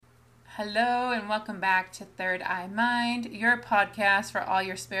Hello and welcome back to Third Eye Mind, your podcast for all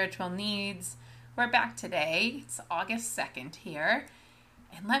your spiritual needs. We're back today. It's August 2nd here.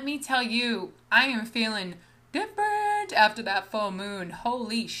 And let me tell you, I am feeling different after that full moon.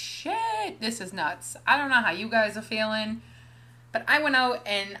 Holy shit, this is nuts. I don't know how you guys are feeling, but I went out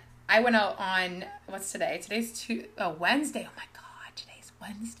on, what's today? Wednesday. Oh my God, today's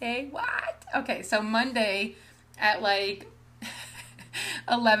Wednesday. What? Okay, so Monday at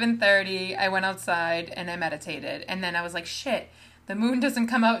 11:30, I went outside and I meditated, and then I was like, shit, the moon doesn't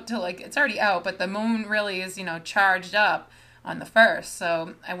come out till it's already out, but the moon really is, charged up on the 1st.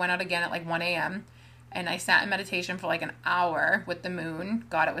 So I went out again at 1 a.m. and I sat in meditation for an hour with the moon.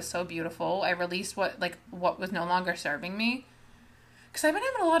 God, it was so beautiful. I released what was no longer serving me. Because I've been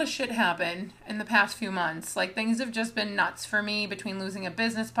having a lot of shit happen in the past few months. Things have just been nuts for me, between losing a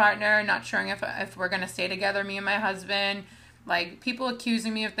business partner, not sure if we're going to stay together, me and my husband. People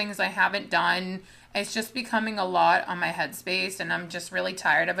accusing me of things I haven't done. It's just becoming a lot on my headspace, and I'm just really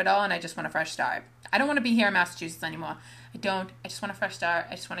tired of it all, and I just want a fresh start. I don't want to be here in Massachusetts anymore. I don't. I just want a fresh start.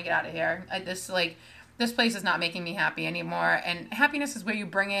 I just want to get out of here. This place is not making me happy anymore, and happiness is where you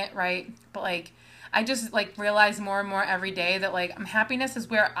bring it, right? But, I just, realize more and more every day that, happiness is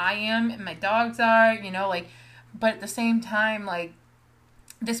where I am and my dogs are, but at the same time,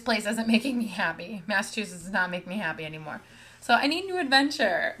 this place isn't making me happy. Massachusetts does not make me happy anymore. So I need new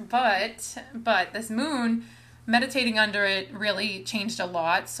adventure, but this moon, meditating under it really changed a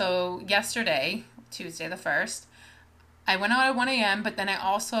lot. So yesterday, Tuesday the 1st, I went out at 1 a.m., but then I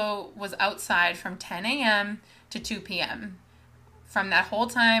also was outside from 10 a.m. to 2 p.m. From that whole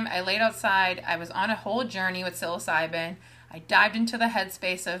time, I laid outside. I was on a whole journey with psilocybin. I dived into the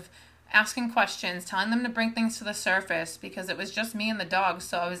headspace of asking questions, telling them to bring things to the surface, because it was just me and the dog,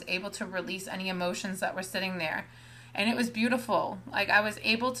 so I was able to release any emotions that were sitting there. And it was beautiful. I was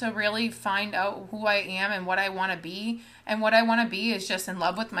able to really find out who I am and what I want to be. And what I want to be is just in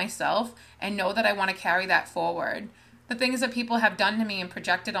love with myself and know that I want to carry that forward. The things that people have done to me and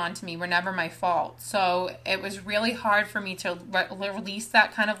projected onto me were never my fault. So it was really hard for me to release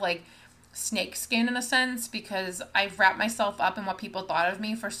that kind of snake skin, in a sense, because I've wrapped myself up in what people thought of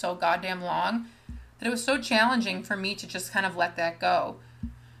me for so goddamn long that it was so challenging for me to just kind of let that go.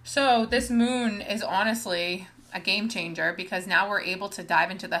 So this moon is honestly a game changer, because now we're able to dive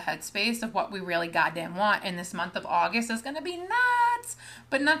into the headspace of what we really goddamn want. And this month of August is going to be nuts,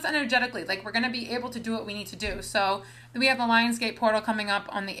 but nuts energetically. We're going to be able to do what we need to do. So we have the Lionsgate portal coming up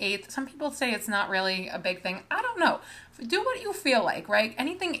on the 8th. Some people say it's not really a big thing. I don't know. Do what you feel like, right?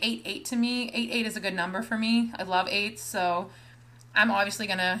 Anything 8-8 to me, 8-8 is a good number for me. I love 8s, so I'm obviously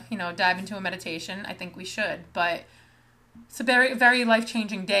going to, dive into a meditation. I think we should, but it's a very, very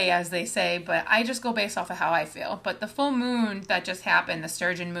life-changing day, as they say, but I just go based off of how I feel. But the full moon that just happened, the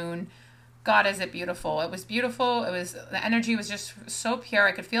sturgeon moon, God, is it beautiful. It was beautiful. The energy was just so pure.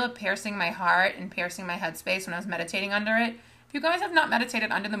 I could feel it piercing my heart and piercing my headspace when I was meditating under it. If you guys have not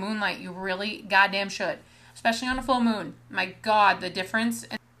meditated under the moonlight, you really goddamn should, especially on a full moon. My God, the difference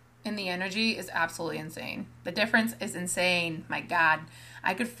in the energy is absolutely insane. The difference is insane. My God.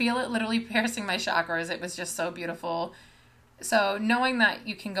 I could feel it literally piercing my chakras. It was just so beautiful. So knowing that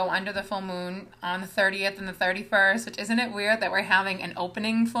you can go under the full moon on the 30th and the 31st, which, isn't it weird that we're having an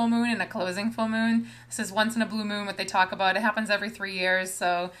opening full moon and a closing full moon? This is once in a blue moon, what they talk about. It happens every 3 years,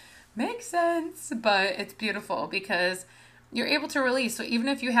 so makes sense. But it's beautiful because you're able to release. So even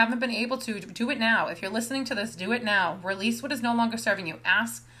if you haven't been able to, do it now. If you're listening to this, do it now. Release what is no longer serving you.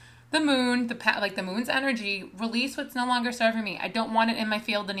 Ask the moon, the moon's energy, release what's no longer serving me. I don't want it in my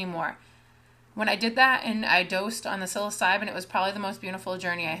field anymore. When I did that and I dosed on the psilocybin, it was probably the most beautiful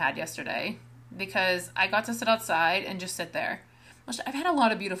journey I had yesterday, because I got to sit outside and just sit there. I've had a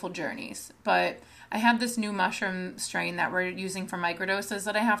lot of beautiful journeys, but I have this new mushroom strain that we're using for microdoses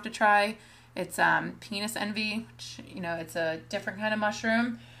that I have to try. It's penis envy, which, it's a different kind of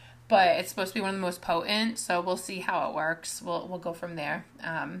mushroom, but it's supposed to be one of the most potent, so we'll see how it works. We'll go from there.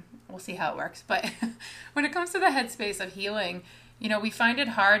 We'll see how it works. But when it comes to the headspace of healing, we find it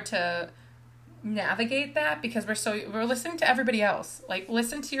hard to navigate that because we're listening to everybody else.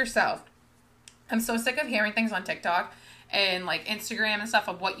 Listen to yourself. I'm so sick of hearing things on TikTok and Instagram and stuff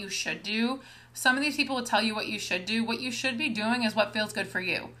of what you should do. Some of these people will tell you what you should do. What you should be doing is what feels good for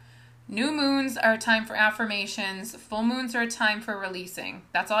you. New moons are a time for affirmations. Full moons are a time for releasing.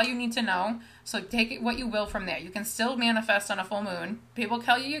 That's all you need to know. So take it what you will from there. You can still manifest on a full moon. People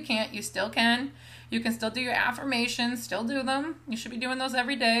tell you can't. You still can. You can still do your affirmations. Still do them. You should be doing those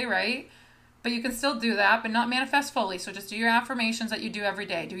every day, right? But you can still do that, but not manifest fully. So just do your affirmations that you do every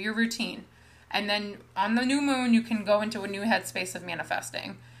day. Do your routine. And then on the new moon, you can go into a new headspace of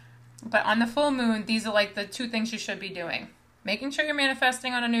manifesting. But on the full moon, these are like the two things you should be doing. Making sure you're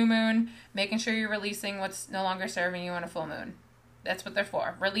manifesting on a new moon, making sure you're releasing what's no longer serving you on a full moon. That's what they're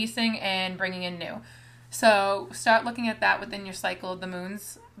for. Releasing and bringing in new. So start looking at that within your cycle of the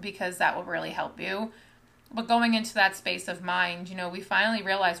moons, because that will really help you. But going into that space of mind, we finally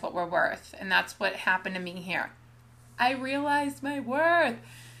realize what we're worth. And that's what happened to me here. I realized my worth.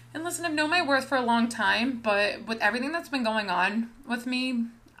 And listen, I've known my worth for a long time, but with everything that's been going on with me,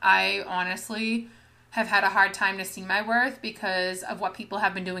 I honestly have had a hard time to see my worth because of what people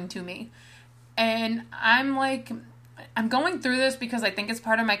have been doing to me. And I'm going through this because I think it's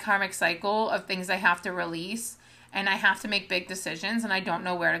part of my karmic cycle of things I have to release, and I have to make big decisions, and I don't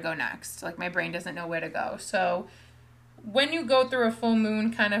know where to go next. Like, my brain doesn't know where to go. So when you go through a full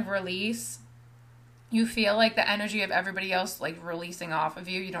moon kind of release, you feel like the energy of everybody else like releasing off of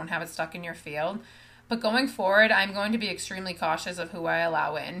you. You don't have it stuck in your field. But going forward, I'm going to be extremely cautious of who I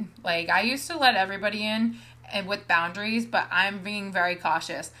allow in. Like, I used to let everybody in and with boundaries, but I'm being very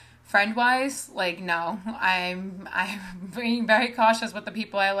cautious. Friend-wise, like, no. I'm being very cautious with the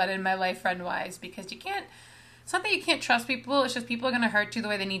people I let in my life friend-wise, because it's not that you can't trust people, it's just people are going to hurt you the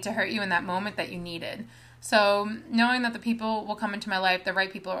way they need to hurt you in that moment that you needed. So knowing that the people will come into my life, the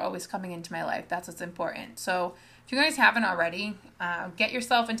right people are always coming into my life. That's what's important. So if you guys haven't already, get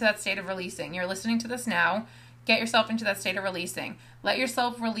yourself into that state of releasing. You're listening to this now. Get yourself into that state of releasing. Let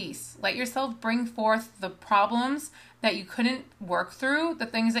yourself release. Let yourself bring forth the problems that you couldn't work through, the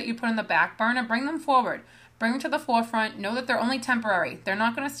things that you put in the back burner. Bring them forward. Bring them to the forefront. Know that they're only temporary. They're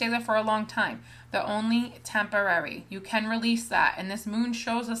not going to stay there for a long time. They're only temporary. You can release that. And this moon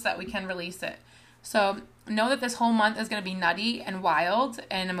shows us that we can release it. So know that this whole month is going to be nutty and wild,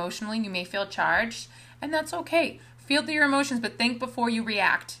 and emotionally you may feel charged, and that's okay. Feel through your emotions, but think before you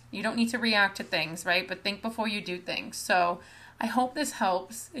react. You don't need to react to things, right? But think before you do things. So I hope this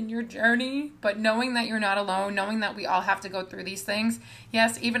helps in your journey, but knowing that you're not alone, knowing that we all have to go through these things.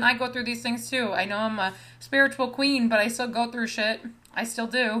 Yes, even I go through these things too. I know I'm a spiritual queen, but I still go through shit. I still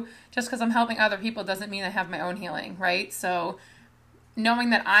do. Just because I'm helping other people doesn't mean I have my own healing, right? So knowing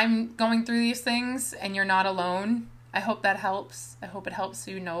that I'm going through these things and you're not alone, I hope that helps. I hope it helps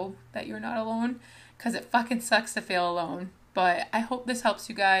you know that you're not alone, because it fucking sucks to feel alone. But I hope this helps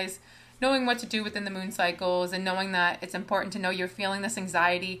you guys, knowing what to do within the moon cycles, and knowing that it's important to know you're feeling this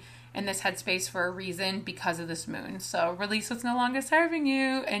anxiety and this headspace for a reason because of this moon. So release what's no longer serving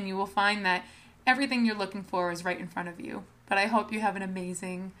you, and you will find that everything you're looking for is right in front of you. But I hope you have an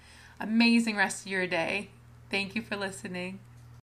amazing, amazing rest of your day. Thank you for listening.